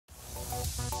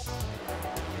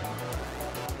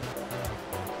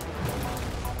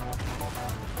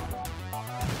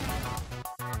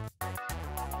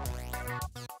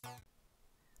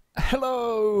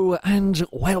Hello and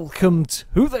welcome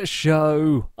to the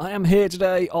show. I am here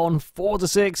today on Forza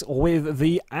 6 with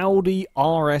the Audi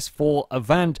RS4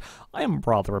 Avant. I am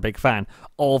rather a big fan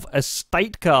of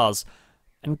estate cars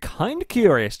and kind of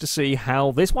curious to see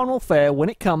how this one will fare when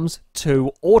it comes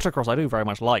to Autocross. I do very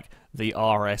much like the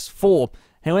RS4.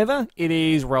 However, it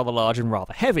is rather large and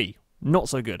rather heavy. Not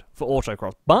so good for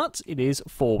Autocross, but it is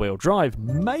four-wheel drive.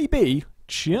 Maybe,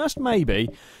 just maybe,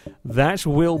 that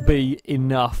will be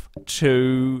enough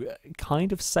to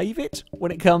kind of save it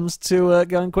when it comes to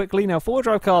going quickly. Now, four-wheel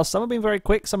drive cars, some have been very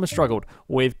quick, some have struggled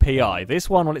with PI. This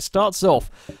one, when it starts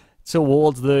off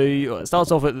towards it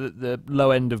starts off at the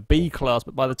low end of B class,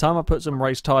 but by the time I put some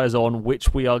race tyres on,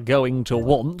 which we are going to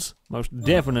want, most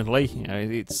definitely, you know,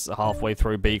 it's halfway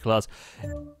through B class,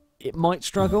 it might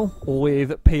struggle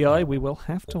with PI. We will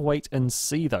have to wait and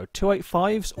see, though.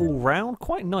 285s all round,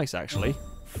 quite nice actually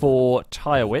for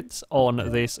tyre widths on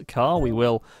this car. We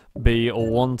will be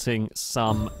wanting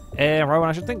some aero, and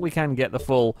I should think we can get the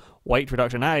full weight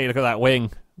reduction. Hey, look at that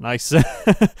wing. Nice,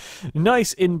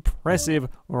 nice, impressive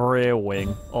rear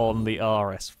wing on the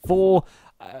RS4.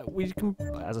 We can,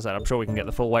 as I said, I'm sure we can get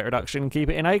the full weight reduction and keep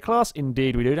it in A class.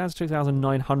 Indeed we do. Down to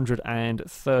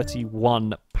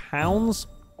 2,931 pounds.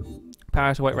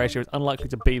 Power to weight ratio is unlikely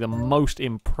to be the most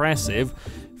impressive.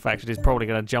 In fact, it is probably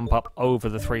going to jump up over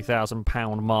the 3,000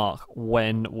 pound mark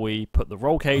when we put the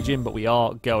roll cage in, but we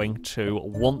are going to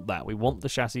want that. We want the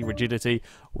chassis rigidity.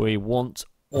 We want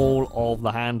all of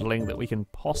the handling that we can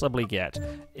possibly get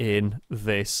in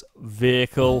this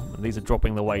vehicle. And these are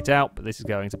dropping the weight out, but this is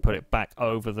going to put it back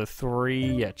over the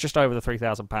just over the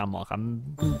 3,000 pound mark.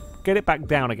 Get it back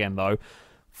down again though.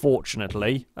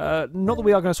 Fortunately, not that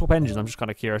we are going to swap engines, I'm just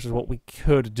kind of curious as to what we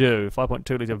could do.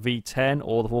 5.2 litre V10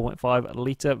 or the 4.5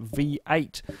 litre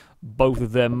V8. Both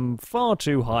of them far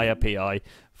too high a PI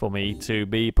for me to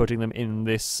be putting them in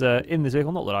this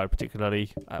vehicle. Not that I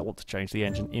particularly want to change the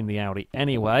engine in the Audi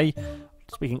anyway.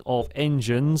 Speaking of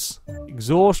engines,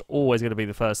 exhaust always going to be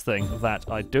the first thing that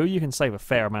I do. You can save a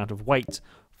fair amount of weight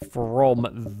from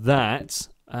that.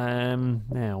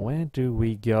 Now, where do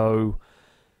we go?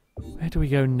 Where do we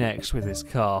go next with this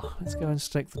car? Let's go and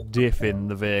stick the diff in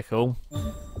the vehicle.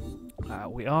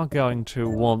 We are going to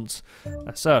want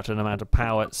a certain amount of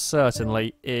power,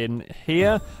 certainly, in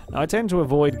here. Now, I tend to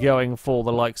avoid going for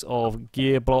the likes of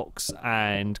gearbox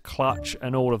and clutch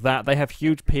and all of that. They have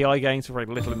huge PI gains for very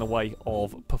little in the way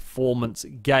of performance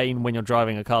gain when you're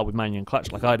driving a car with manual and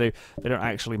clutch like I do. They don't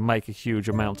actually make a huge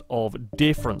amount of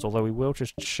difference, although we will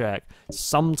just check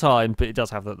sometimes, but it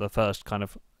does have the first kind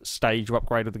of stage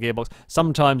upgrade of the gearbox.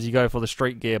 Sometimes you go for the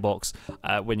street gearbox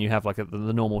when you have like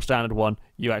the normal standard one,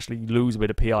 you actually lose a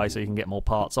bit of PI so you can get more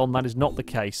parts on. That is not the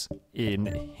case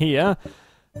in here.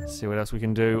 Let's see what else we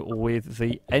can do with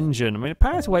the engine. I mean, the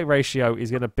power to weight ratio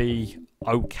is going to be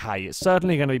okay. It's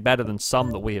certainly going to be better than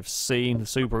some that we have seen. The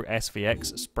Subaru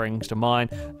SVX springs to mind.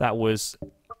 That was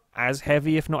as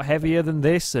heavy, if not heavier than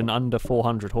this, and under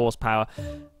 400 horsepower.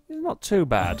 Not too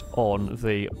bad on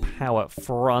the power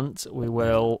front. We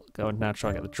will go and now try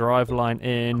and get the drive line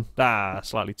in.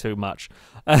 Slightly too much.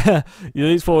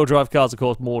 These four-wheel drive cars, of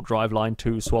course, more drive line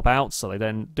to swap out, so they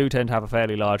then do tend to have a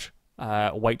fairly large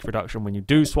weight reduction when you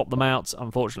do swap them out.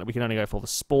 Unfortunately, we can only go for the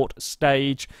sport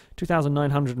stage.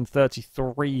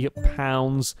 2,933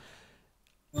 pounds.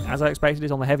 As I expected,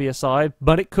 it's on the heavier side,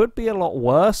 but it could be a lot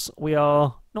worse. We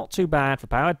are not too bad for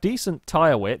power, decent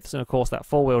tyre widths, and of course that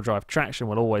four-wheel drive traction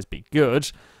will always be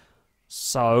good.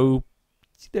 So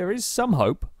there is some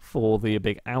hope for the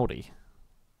big Audi.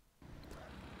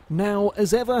 Now,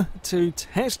 as ever, to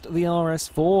test the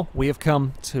RS4, we have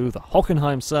come to the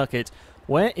Hockenheim circuit,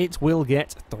 where it will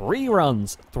get 3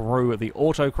 runs through the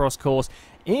Autocross course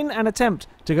in an attempt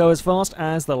to go as fast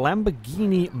as the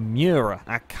Lamborghini Miura.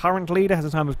 Our current leader has a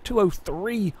time of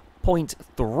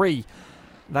 2:03.3.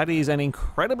 That is an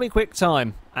incredibly quick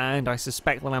time, and I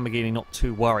suspect the Lamborghini not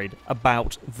too worried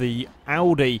about the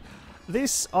Audi.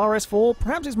 This RS4,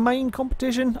 perhaps its main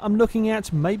competition, I'm looking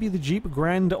at maybe the Jeep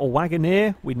Grand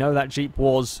Wagoneer. We know that Jeep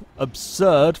was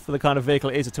absurd for the kind of vehicle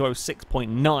it is, a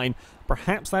 206.9.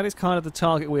 Perhaps that is kind of the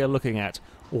target we are looking at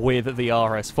with the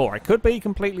RS4. It could be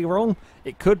completely wrong,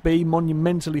 it could be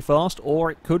monumentally fast,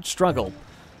 or it could struggle.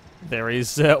 There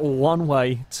is one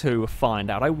way to find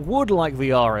out. I would like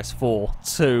the RS4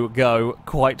 to go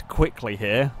quite quickly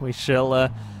here. We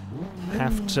shall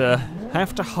have to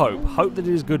hope that it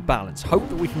is good balance. Hope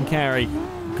that we can carry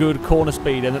good corner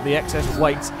speed and that the excess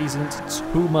weight isn't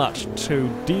too much to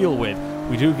deal with.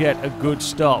 We do get a good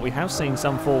start. We have seen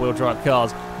some four-wheel drive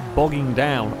cars bogging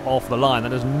down off the line. That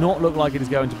does not look like it is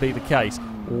going to be the case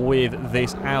with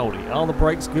this Audi. Are the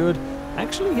brakes good?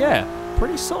 Actually, yeah.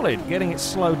 pretty solid getting it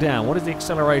slowed down. What is the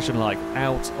acceleration like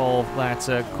out of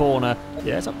that corner?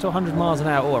 Yeah, it's up to 100 miles an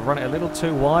hour. Oh, I've run it a little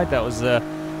too wide. That was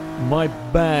my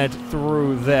bad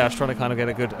through there. I was trying to kind of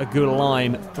get a good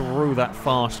line through that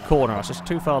fast corner. I was just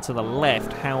too far to the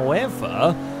left.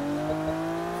 However,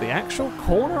 the actual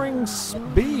cornering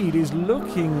speed is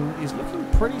looking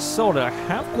pretty solid. I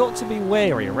have got to be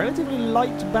wary. A relatively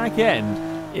light back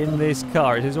end in this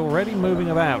car. It is already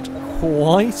moving about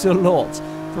quite a lot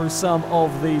through some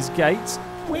of these gates,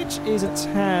 which is a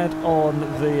tad on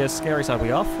the scary side.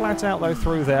 We are flat out though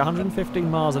through there,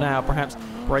 115 miles an hour, perhaps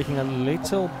braking a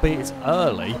little bit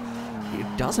early.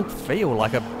 It doesn't feel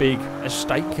like a big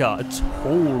estate car at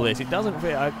all, this. It doesn't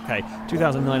feel... Okay,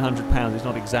 2,900 pounds is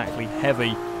not exactly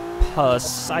heavy per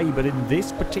se, but in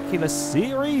this particular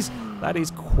series, that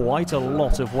is quite a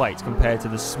lot of weight compared to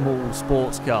the small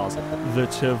sports cars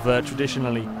that have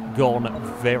traditionally gone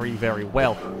very, very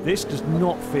well. This does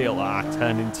not feel...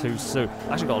 turned in too soon.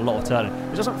 Actually got a lot of turning.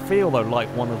 It doesn't feel, though, like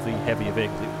one of the heavier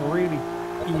vehicles. It really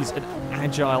is an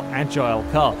agile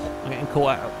car. I'm getting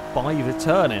caught out by the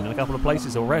turn-in a couple of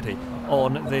places already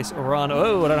on this run.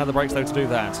 Oh, I don't have the brakes, though, to do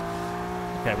that.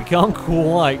 Okay, we can't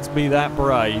quite be that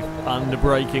brave under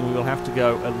braking. We will have to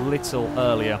go a little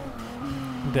earlier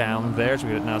down there as we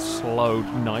get it now slowed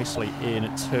nicely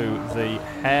into the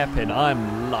hairpin.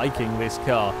 I'm liking this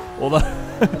car, although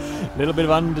a little bit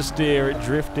of understeer. It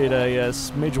drifted a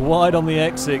smidge wide on the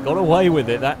exit, got away with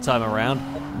it that time around.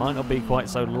 Might not be quite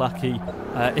so lucky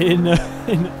in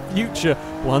future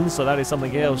ones, so that is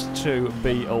something else to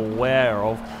be aware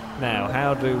of. Now,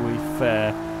 how do we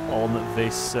fare on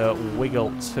this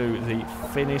wiggle to the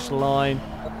finish line?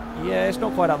 Yeah, it's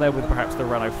not quite up there with perhaps the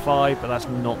Renault 5, but that's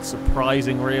not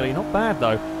surprising really. Not bad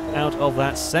though, out of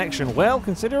that section. Well,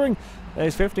 considering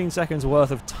there's 15 seconds worth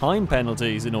of time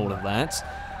penalties in all of that,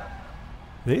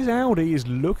 this Audi is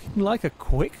looking like a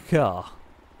quick car.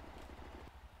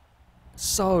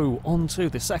 So, on to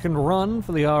the second run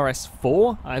for the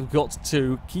RS4. I've got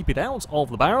to keep it out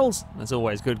of the barrels. That's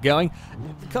always good going.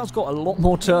 The car's got a lot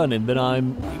more turning than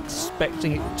I'm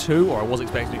expecting it to, or I was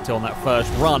expecting it to on that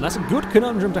first run. That's a good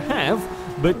conundrum to have,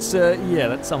 but yeah,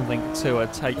 that's something to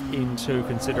take into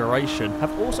consideration.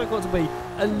 I've also got to be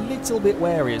a little bit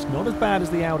wary. It's not as bad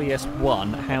as the Audi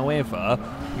S1, however,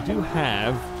 we do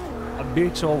have a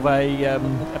bit of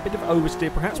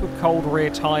oversteer, perhaps with cold rear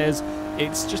tyres.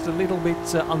 It's just a little bit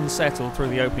unsettled through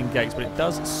the opening gates, but it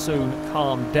does soon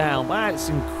calm down. That's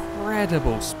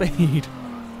incredible speed.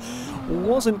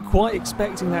 Wasn't quite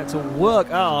expecting that to work.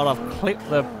 Oh, I've clipped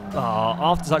the...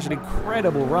 after such an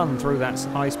incredible run through that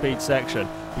high-speed section,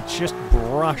 we just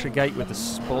brush a gate with the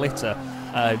splitter,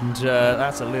 and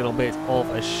that's a little bit of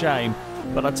a shame.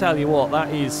 But I tell you what,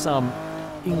 that is some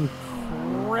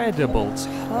incredible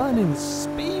turning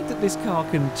speed that this car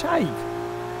can take.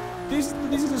 This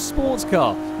is a sports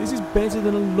car. This is better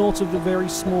than a lot of the very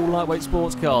small lightweight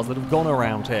sports cars that have gone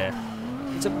around here.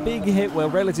 It's a big hit, well,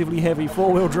 relatively heavy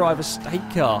four-wheel drive estate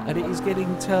car, and it is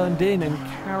getting turned in and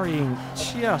carrying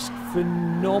just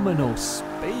phenomenal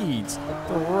speeds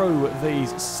through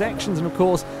these sections. And of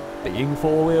course, being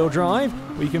four-wheel drive,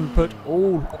 we can put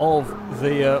all of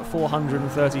the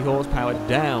 430 horsepower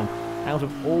down out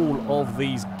of all of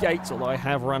these gates, although I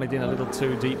have run it in a little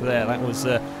too deep there. That was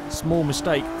a small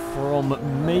mistake from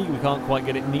me. We can't quite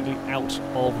get it neatly out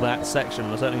of that section,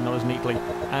 or certainly not as neatly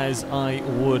as I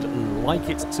would like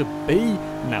it to be.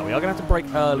 Now, we are going to have to brake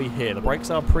early here. The brakes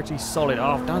are pretty solid.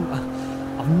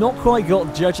 I've not quite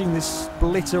got judging this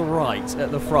splitter right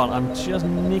at the front. I'm just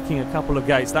nicking a couple of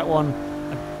gates. That one,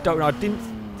 I don't know, I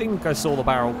didn't think I saw the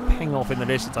barrel ping off in the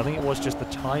distance. I think it was just the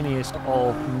tiniest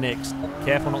of nicks.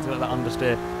 Careful not to let that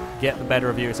understeer get the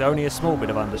better of you. It's only a small bit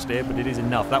of understeer, but it is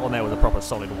enough. That one there was a proper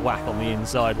solid whack on the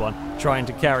inside one, trying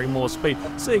to carry more speed.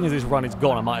 Seeing as this run is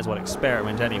gone, I might as well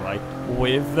experiment anyway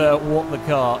with what the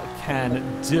car can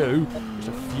do. Just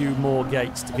a few more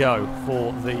gates to go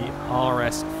for the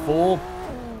RS4.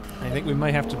 I think we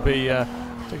may have to be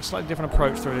take a slightly different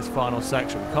approach through this final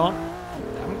section.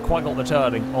 Haven't quite got the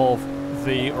turning of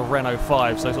the Renault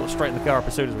 5, so sort of straighten the car up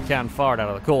as soon as we can, far it out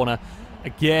of the corner.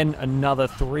 Again, another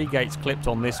 3 gates clipped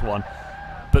on this one,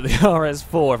 but the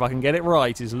RS4, if I can get it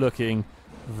right, is looking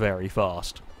very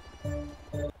fast.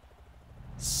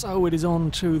 So it is on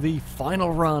to the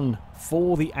final run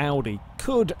for the Audi.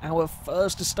 Could our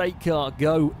first estate car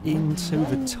go into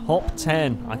the top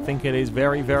 10? I think it is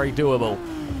very, very doable.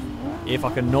 If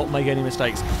I can not make any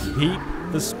mistakes, keep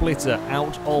the splitter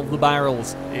out of the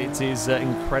barrels. It is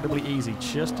incredibly easy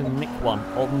just to nick one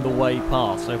on the way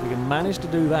past. So if we can manage to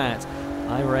do that,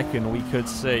 I reckon we could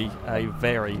see a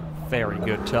very, very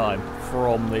good time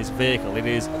from this vehicle. It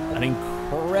is an incredible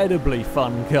incredibly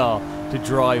fun car to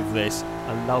drive this.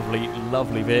 A lovely,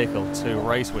 lovely vehicle to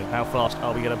race with. How fast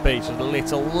are we going to be? Just a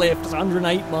little lift. It's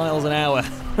 108 miles an hour.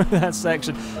 That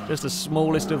section, just the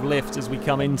smallest of lifts as we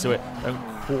come into it. Don't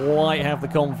quite have the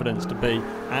confidence to be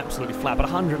absolutely flat, but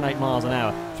 108 miles an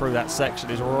hour through that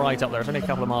section is right up there. It's only a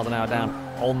couple of miles an hour down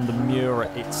on the Miura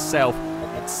itself.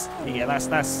 Yeah,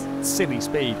 that's silly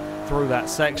speed through that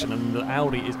section, and the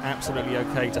Audi is absolutely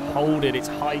okay to hold it. It's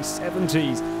high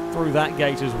 70s through that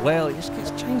gate as well. It just gets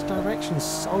changed direction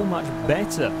so much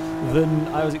better than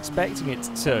I was expecting it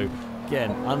to.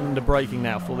 Again, under braking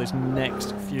now for this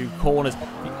next few corners.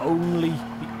 The only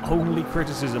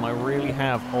criticism I really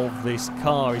have of this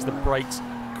car is the brakes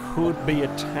could be a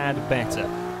tad better.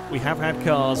 We have had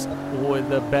cars with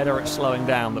the better at slowing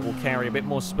down that will carry a bit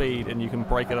more speed and you can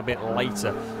brake it a bit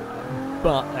later.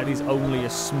 But that is only a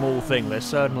small thing. They're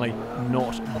certainly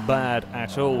not bad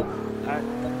at all.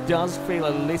 It does feel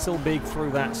a little big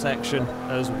through that section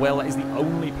as well. That is the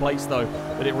only place, though,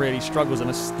 that it really struggles, and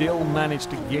has still managed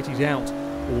to get it out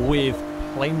with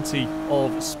plenty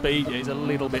of speed. It is a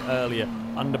little bit earlier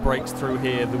under brakes through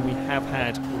here than we have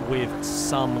had with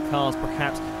some cars.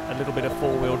 Perhaps a little bit of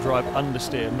four-wheel drive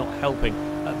understeer not helping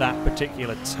at that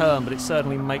particular turn, but it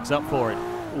certainly makes up for it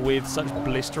with such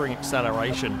blistering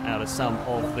acceleration out of some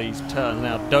of these turns.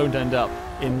 Now, don't end up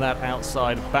in that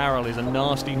outside barrel. Is a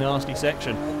nasty, nasty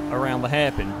section around the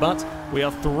hairpin, but we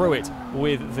are through it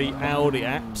with the Audi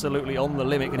absolutely on the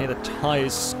limit. You can hear the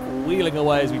tyres squealing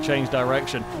away as we change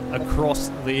direction across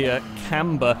the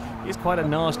camber. It's quite a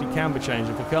nasty camber change,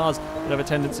 and for cars that have a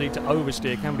tendency to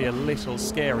oversteer, can be a little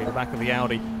scary. The back of the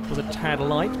Audi was a tad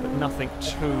light, but nothing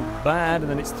too bad, and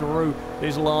then it's through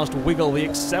this last wiggle. The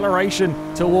acceleration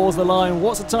towards the line.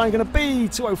 What's the time going to be?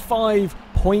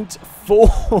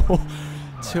 205.4.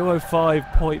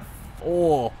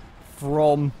 205.4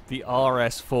 from the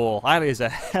RS4. That is a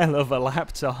hell of a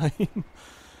lap time.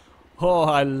 Oh,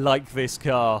 I like this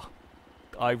car.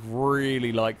 I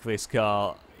really like this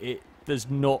car. It does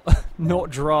not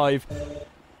drive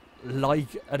like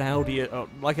an Audi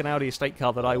estate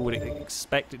car that I would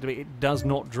expect it to be. It does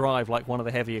not drive like one of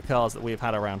the heavier cars that we've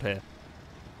had around here.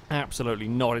 Absolutely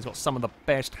not. It's got some of the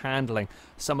best handling,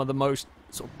 some of the most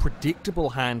sort of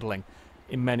predictable handling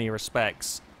in many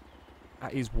respects.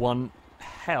 That is one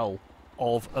hell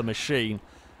of a machine.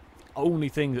 The only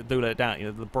thing that do let it down,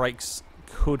 the brakes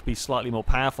could be slightly more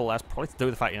powerful. That's probably to do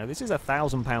with the fact, this is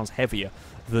 1,000 pounds heavier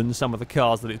than some of the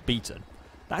cars that it's beaten.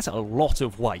 That's a lot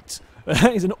of weight.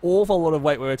 That is an awful lot of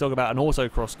weight when we're talking about an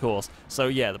autocross course. So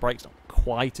yeah, the brakes not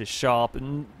quite as sharp,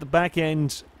 and the back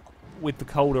end with the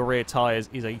colder rear tyres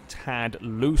is a tad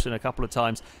loose, and a couple of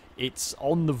times it's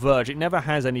on the verge. It never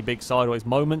has any big sideways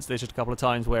moments. There's just a couple of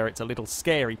times where it's a little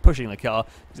scary pushing the car,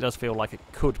 because it does feel like it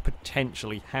could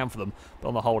potentially have them. But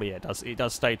on the whole, yeah, it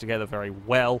does stay together very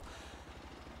well.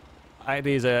 It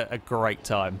is a great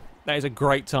time. That is a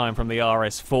great time from the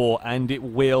RS4, and it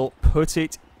will put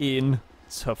it in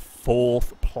to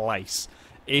 4th place.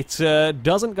 It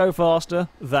doesn't go faster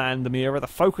than the Miura. The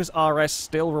Focus RS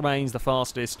still remains the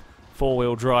fastest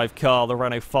four-wheel drive car. The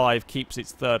Renault 5 keeps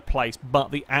its 3rd place, but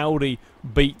the Audi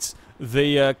beats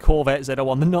the Corvette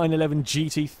Z01, the 911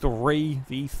 GT3,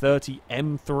 the 30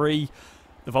 M3.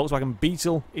 The Volkswagen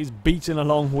Beetle is beaten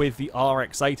along with the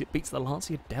RX-8. It beats the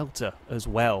Lancia Delta as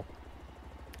well.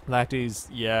 That is,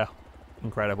 yeah,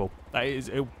 incredible. That is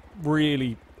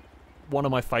really one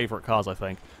of my favourite cars, I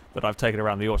think, that I've taken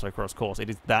around the autocross course. It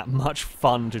is that much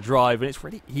fun to drive, and it's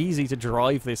really easy to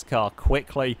drive this car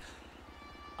quickly.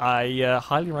 I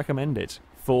highly recommend it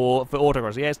for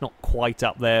autocross. Yeah, it's not quite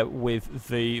up there with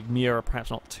the Miura,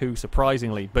 perhaps not too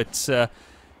surprisingly, but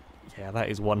yeah, that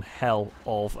is one hell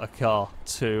of a car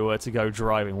to go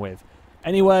driving with.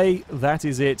 Anyway, that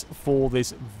is it for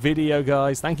this video,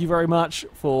 guys. Thank you very much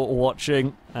for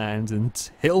watching, and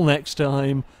until next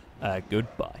time,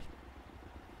 goodbye.